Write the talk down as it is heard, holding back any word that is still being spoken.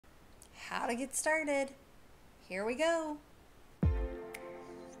how to get started. Here we go.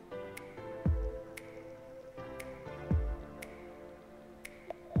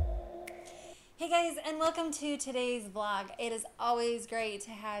 Hey guys, and welcome to today's vlog. It is always great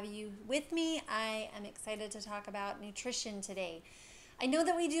to have you with me. I am excited to talk about nutrition today. I know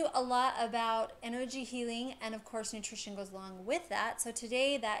that we do a lot about energy healing, and of course nutrition goes along with that. So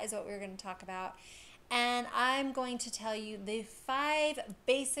today that is what we're going to talk about. And I'm going to tell you the 5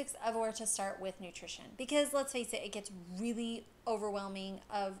 basics of where to start with nutrition. Because let's face it, it gets really overwhelming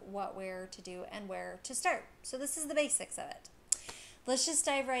of where to do and where to start. So this is the basics of it. Let's just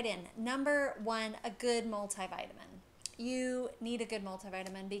dive right in. Number 1, a good multivitamin. You need a good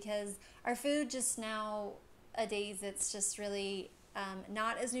multivitamin because our food just nowadays, it's just really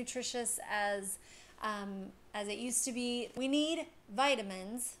not as nutritious as it used to be. We need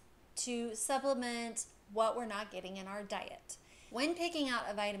vitamins to supplement what we're not getting in our diet. When picking out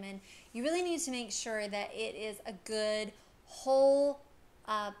a vitamin, you really need to make sure that it is a good whole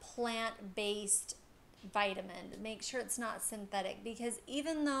plant-based vitamin. Make sure it's not synthetic, because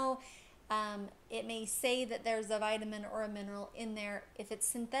even though it may say that there's a vitamin or a mineral in there, if it's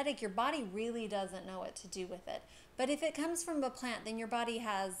synthetic, your body really doesn't know what to do with it. But if it comes from a plant, then your body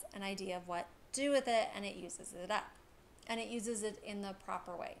has an idea of what to do with it, and it uses it up, and it uses it in the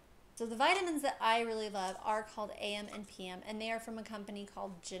proper way. So the vitamins that I really love are called AM and PM, and they are from a company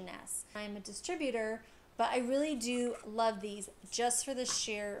called Jeunesse. I'm a distributor, but I really do love these just for the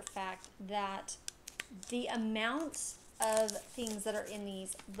sheer fact that the amount of things that are in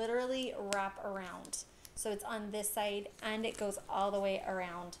these literally wrap around. So it's on this side and it goes all the way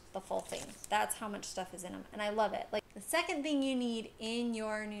around the full thing. That's how much stuff is in them, and I love it. Like, the second thing you need in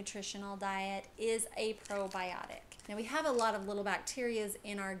your nutritional diet is a probiotic. Now, we have a lot of little bacterias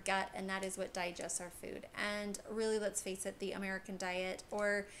in our gut, and that is what digests our food. And really, let's face it, the American diet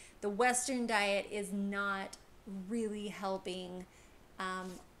or the Western diet is not really helping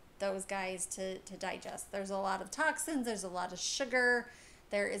those guys to digest. There's a lot of toxins, there's a lot of sugar,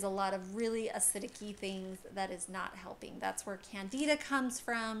 there is a lot of really acidic-y things that is not helping. That's where candida comes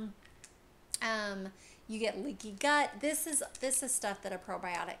from. You get leaky gut. This is stuff that a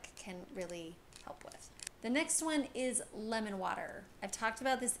probiotic can really help with. The next one is lemon water. I've talked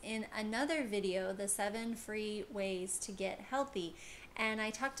about this in another video, the 7 free ways to get healthy. And I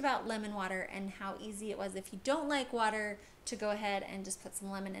talked about lemon water and how easy it was, if you don't like water, to go ahead and just put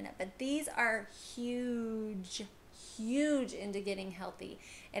some lemon in it. But these are huge into getting healthy.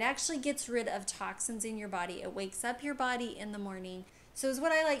 It actually gets rid of toxins in your body. It wakes up your body in the morning. So is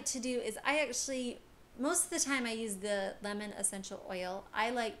what I like to do is I actually, most of the time I use the lemon essential oil. I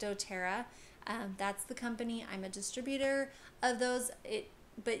like doTERRA. That's the company. I'm a distributor of those.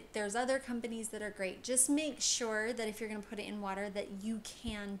 But there's other companies that are great. Just make sure that if you're going to put it in water that you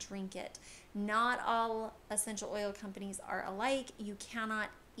can drink it. Not all essential oil companies are alike. You cannot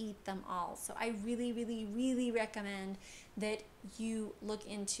eat them all. So I really recommend that you look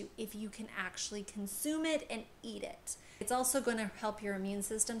into if you can actually consume it and eat it. It's also going to help your immune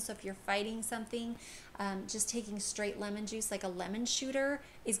system. So if you're fighting something, just taking straight lemon juice, like a lemon shooter,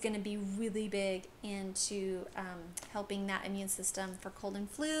 is going to be really big into helping that immune system for cold and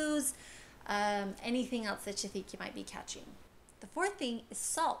flus, anything else that you think you might be catching. The 4th thing is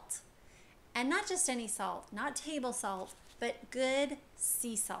salt. And not just any salt, not table salt, but good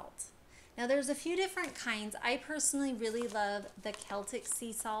sea salt. Now, there's a few different kinds. I personally really love the Celtic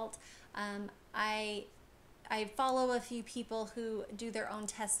sea salt. I follow a few people who do their own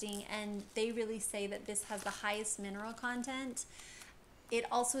testing, and they really say that this has the highest mineral content. It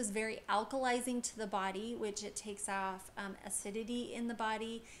also is very alkalizing to the body, which it takes off acidity in the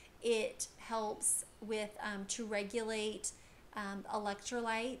body. It helps with to regulate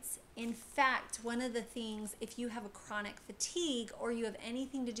electrolytes. In fact, one of the things, if you have a chronic fatigue or you have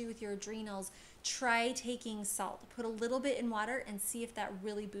anything to do with your adrenals, try taking salt. Put a little bit in water and see if that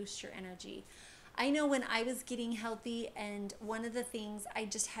really boosts your energy. I know when I was getting healthy, and one of the things, I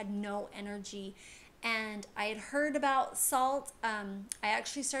just had no energy, and I had heard about salt. I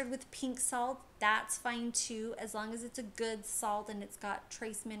actually started with pink salt. That's fine too, as long as it's a good salt and it's got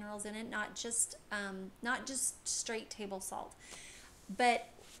trace minerals in it, not just straight table salt. But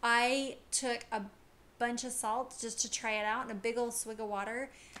I took a bunch of salt just to try it out in a big old swig of water,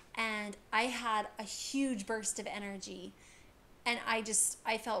 and I had a huge burst of energy, and I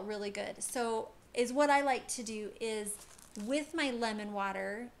felt really good. So is what I like to do is, with my lemon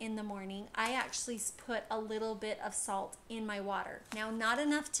water in the morning, I actually put a little bit of salt in my water. Now, not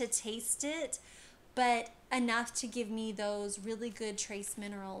enough to taste it, but enough to give me those really good trace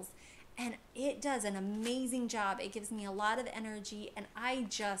minerals. And it does an amazing job. It gives me a lot of energy, and I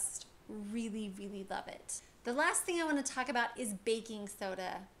just really, really love it. The last thing I want to talk about is baking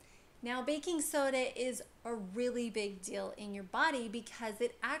soda. Now, baking soda is a really big deal in your body because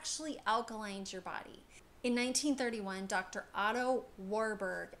it actually alkalines your body. In 1931, Dr. Otto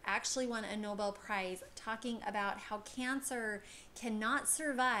Warburg actually won a Nobel Prize talking about how cancer cannot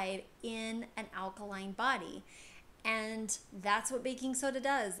survive in an alkaline body. And that's what baking soda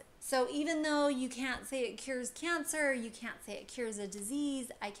does. So even though you can't say it cures cancer, you can't say it cures a disease,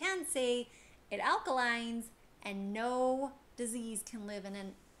 I can say it alkalines, and no disease can live in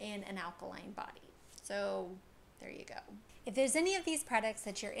an alkaline body. So there you go. If there's any of these products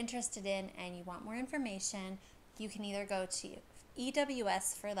that you're interested in and you want more information, you can either go to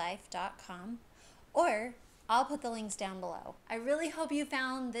ewsforlife.com or I'll put the links down below. I really hope you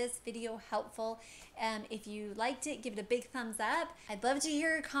found this video helpful. If you liked it, give it a big thumbs up. I'd love to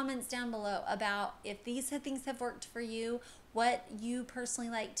hear your comments down below about if these things have worked for you, what you personally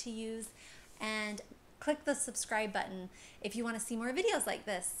like to use, and click the subscribe button if you want to see more videos like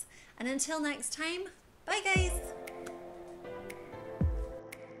this. And until next time, bye guys!